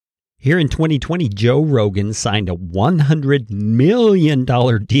Here in 2020, Joe Rogan signed a $100 million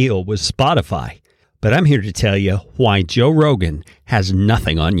deal with Spotify. But I'm here to tell you why Joe Rogan has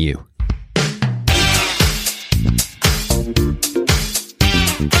nothing on you.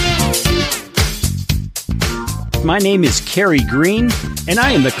 My name is Kerry Green, and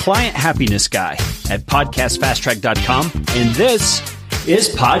I am the client happiness guy at podcastfasttrack.com, and this is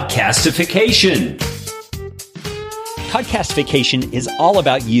Podcastification. Podcastification is all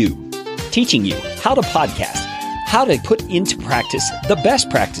about you, teaching you how to podcast, how to put into practice the best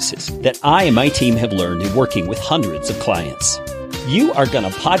practices that I and my team have learned in working with hundreds of clients. You are going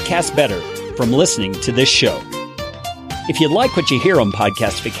to podcast better from listening to this show. If you like what you hear on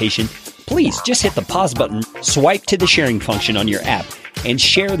Podcastification, please just hit the pause button, swipe to the sharing function on your app, and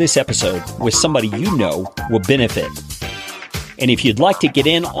share this episode with somebody you know will benefit. And if you'd like to get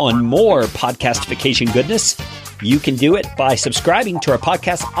in on more Podcastification goodness, you can do it by subscribing to our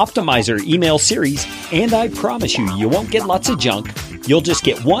Podcast Optimizer email series, and I promise you, you won't get lots of junk. You'll just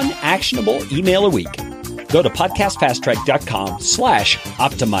get one actionable email a week. Go to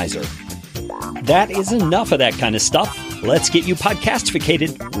podcastfasttrack.com/optimizer. That is enough of that kind of stuff. Let's get you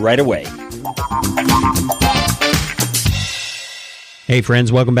podcastificated right away. Hey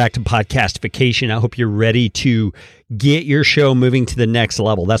friends, welcome back to Podcastification. I hope you're ready to get your show moving to the next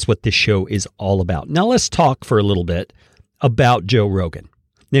level. That's what this show is all about. Now let's talk for a little bit about Joe Rogan.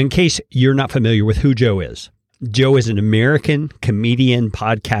 Now, in case you're not familiar with who Joe is an American comedian,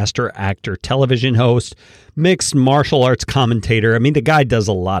 podcaster, actor, television host, mixed martial arts commentator. I mean, the guy does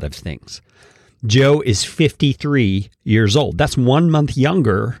a lot of things. Joe is 53 years old. That's 1 month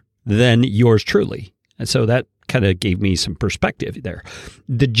younger than yours truly. And so that kind of gave me some perspective there.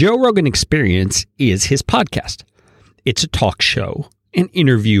 The Joe Rogan Experience is his podcast. It's a talk show, an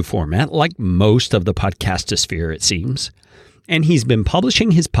interview format like most of the podcastosphere, it seems. And he's been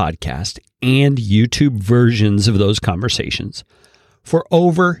publishing his podcast and YouTube versions of those conversations for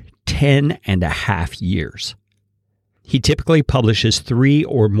over 10 and a half years. He typically publishes 3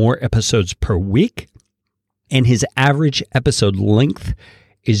 or more episodes per week, and his average episode length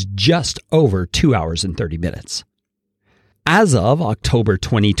is just over 2 hours and 30 minutes. As of October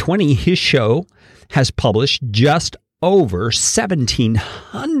 2020, his show has published just over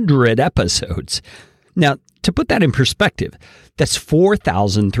 1,700 episodes. Now, to put that in perspective, that's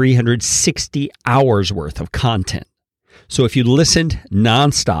 4,360 hours worth of content. So if you listened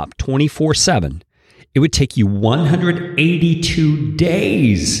nonstop 24/7, it would take you 182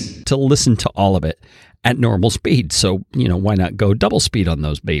 days to listen to all of it at normal speed. So, why not go double speed on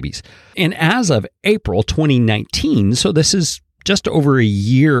those babies? And as of April 2019, so this is just over a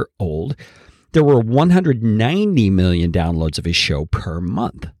year old, there were 190 million downloads of his show per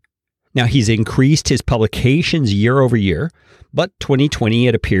month. Now, he's increased his publications year over year, but 2020,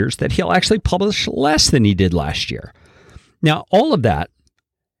 it appears that he'll actually publish less than he did last year. Now, all of that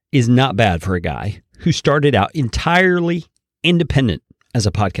is not bad for a guy who started out entirely independent as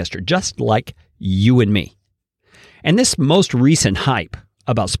a podcaster, just like you and me. And this most recent hype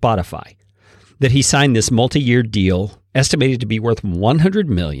about Spotify, that he signed this multi-year deal estimated to be worth $100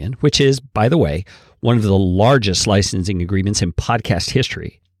 million, which is, by the way, one of the largest licensing agreements in podcast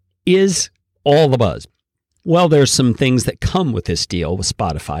history, is all the buzz. Well, there's some things that come with this deal with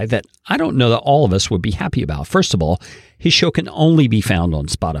Spotify that I don't know that all of us would be happy about. First of all, his show can only be found on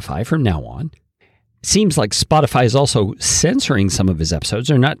Spotify from now on. It seems like Spotify is also censoring some of his episodes.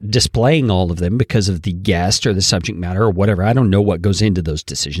 They're not displaying all of them because of the guest or the subject matter or whatever. I don't know what goes into those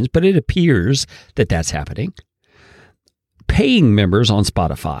decisions, but it appears that that's happening. Paying members on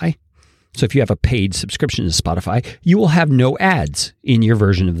Spotify, so if you have a paid subscription to Spotify, you will have no ads in your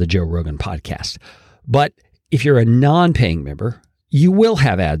version of the Joe Rogan podcast. But if you're a non-paying member, you will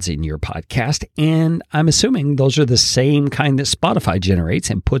have ads in your podcast, and I'm assuming those are the same kind that Spotify generates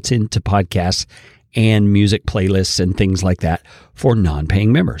and puts into podcasts and music playlists and things like that for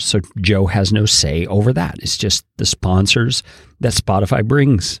non-paying members. So Joe has no say over that. It's just the sponsors that Spotify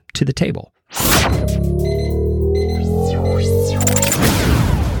brings to the table.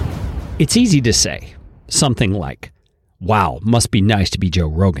 It's easy to say something like, wow, must be nice to be Joe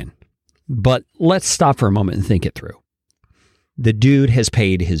Rogan. But let's stop for a moment and think it through. The dude has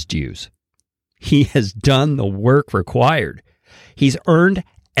paid his dues. He has done the work required. He's earned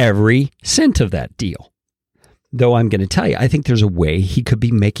every cent of that deal. Though I'm going to tell you, I think there's a way he could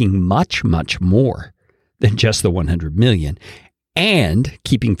be making much, much more than just the $100 million and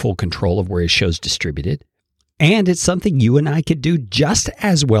keeping full control of where his show's distributed. And it's something you and I could do just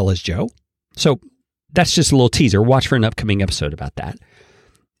as well as Joe. So that's just a little teaser. Watch for an upcoming episode about that.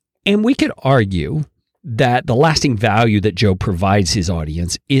 And we could argue that the lasting value that Joe provides his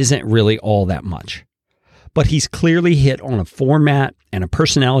audience isn't really all that much. But he's clearly hit on a format and a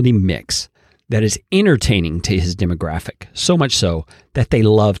personality mix that is entertaining to his demographic, so much so that they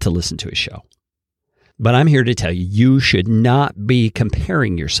love to listen to his show. But I'm here to tell you, you should not be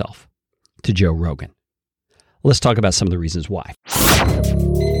comparing yourself to Joe Rogan. Let's talk about some of the reasons why.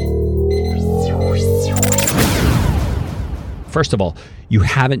 First of all, you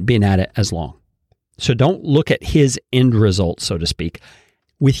haven't been at it as long. So don't look at his end result, so to speak,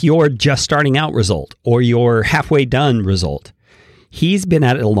 with your just starting out result or your halfway done result. He's been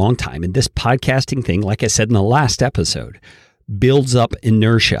at it a long time, and this podcasting thing, like I said in the last episode, builds up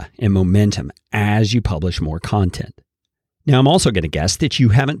inertia and momentum as you publish more content. Now, I'm also going to guess that you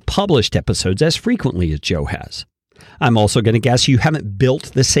haven't published episodes as frequently as Joe has. I'm also going to guess you haven't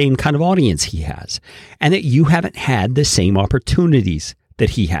built the same kind of audience he has, and that you haven't had the same opportunities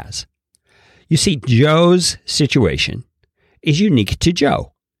that he has. You see, Joe's situation is unique to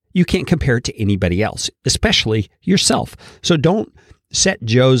Joe. You can't compare it to anybody else, especially yourself. So don't set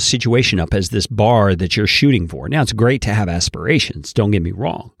Joe's situation up as this bar that you're shooting for. Now, it's great to have aspirations, don't get me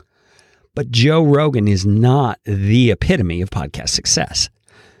wrong. But Joe Rogan is not the epitome of podcast success.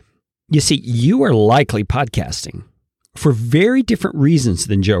 You see, you are likely podcasting for very different reasons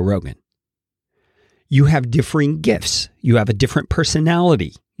than Joe Rogan. You have differing gifts. You have a different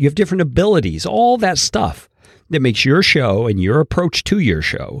personality. You have different abilities, all that stuff that makes your show and your approach to your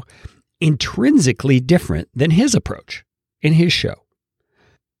show intrinsically different than his approach in his show.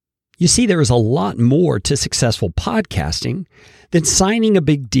 You see, there is a lot more to successful podcasting than signing a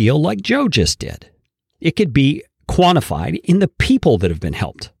big deal like Joe just did. It could be quantified in the people that have been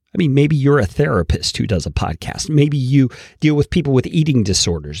helped. I mean, maybe you're a therapist who does a podcast. Maybe you deal with people with eating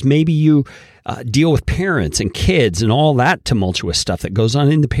disorders. Maybe you deal with parents and kids and all that tumultuous stuff that goes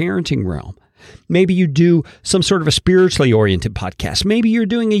on in the parenting realm. Maybe you do some sort of a spiritually oriented podcast. Maybe you're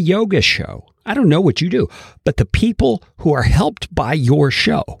doing a yoga show. I don't know what you do, but the people who are helped by your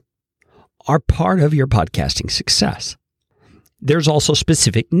show are part of your podcasting success. There's also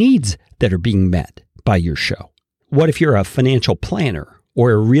specific needs that are being met by your show. What if you're a financial planner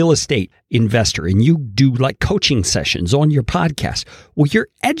or a real estate investor and you do like coaching sessions on your podcast? Well, you're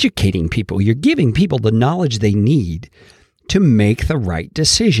educating people. You're giving people the knowledge they need to make the right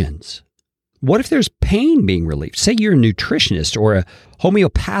decisions. What if there's pain being relieved? Say you're a nutritionist or a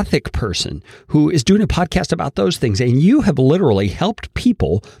homeopathic person who is doing a podcast about those things, and you have literally helped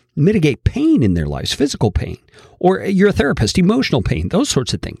people mitigate pain in their lives, physical pain, or you're a therapist, emotional pain, those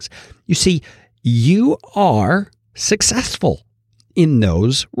sorts of things. You see, you are successful in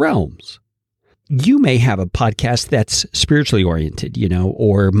those realms. You may have a podcast that's spiritually oriented,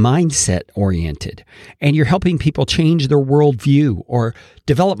 or mindset oriented, and you're helping people change their worldview or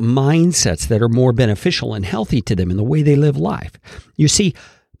develop mindsets that are more beneficial and healthy to them in the way they live life. You see,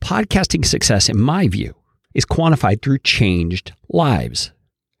 podcasting success, in my view, is quantified through changed lives.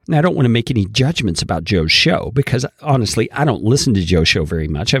 Now, I don't want to make any judgments about Joe's show because, honestly, I don't listen to Joe's show very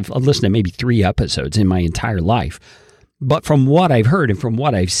much. I've listened to maybe 3 episodes in my entire life. But from what I've heard and from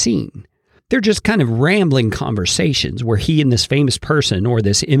what I've seen, they're just kind of rambling conversations where he and this famous person or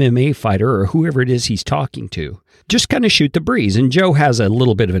this MMA fighter or whoever it is he's talking to just kind of shoot the breeze. And Joe has a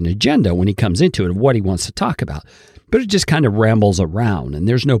little bit of an agenda when he comes into it of what he wants to talk about. But it just kind of rambles around and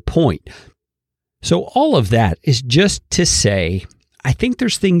there's no point. So all of that is just to say, I think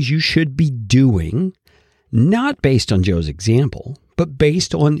there's things you should be doing, not based on Joe's example, but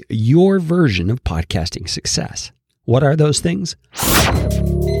based on your version of podcasting success. What are those things?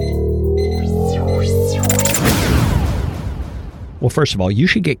 Well, first of all, you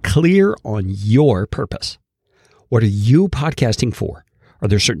should get clear on your purpose. What are you podcasting for? Are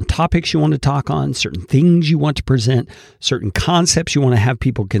there certain topics you want to talk on, certain things you want to present, certain concepts you want to have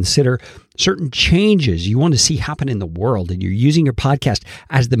people consider, certain changes you want to see happen in the world, and you're using your podcast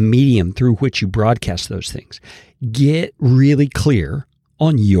as the medium through which you broadcast those things? Get really clear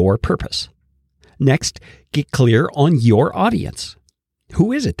on your purpose. Next, get clear on your audience.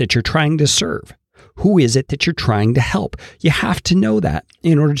 Who is it that you're trying to serve? Who is it that you're trying to help? You have to know that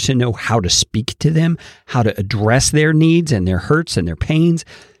in order to know how to speak to them, how to address their needs and their hurts and their pains.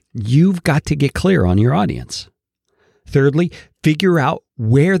 You've got to get clear on your audience. Thirdly, figure out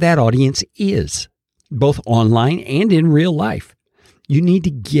where that audience is, both online and in real life. You need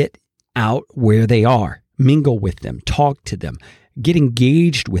to get out where they are, mingle with them, talk to them, get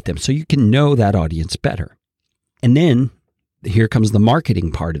engaged with them so you can know that audience better. And then here comes the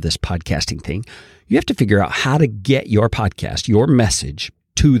marketing part of this podcasting thing. You have to figure out how to get your podcast, your message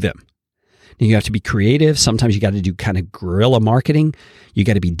to them. You have to be creative. Sometimes you got to do kind of guerrilla marketing. You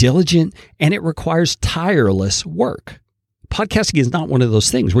got to be diligent, and it requires tireless work. Podcasting is not one of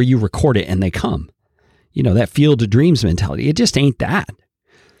those things where you record it and they come. You know, that field of dreams mentality. It just ain't that.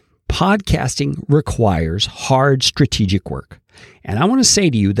 Podcasting requires hard strategic work. And I want to say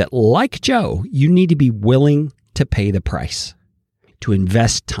to you that, like Joe, you need to be willing to pay the price, to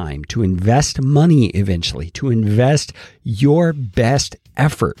invest time, to invest money eventually, to invest your best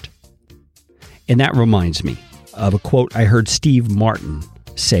effort. And that reminds me of a quote I heard Steve Martin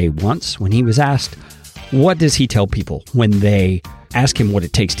say once when he was asked, what does he tell people when they ask him what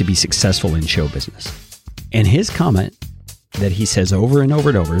it takes to be successful in show business? And his comment that he says over and over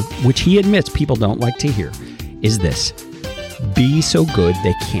and over, which he admits people don't like to hear, is this: be so good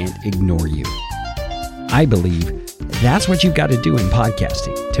they can't ignore you. I believe that's what you've got to do in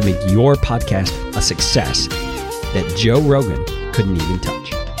podcasting to make your podcast a success that Joe Rogan couldn't even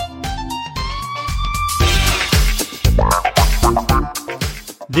touch.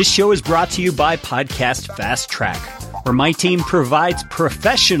 This show is brought to you by Podcast Fast Track, where my team provides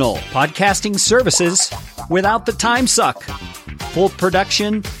professional podcasting services without the time suck. Full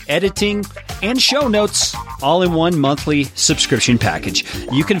production, editing, and show notes, all in one monthly subscription package.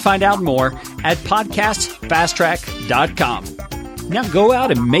 You can find out more at podcastfasttrack.com. Now go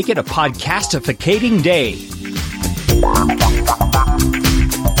out and make it a podcastificating day.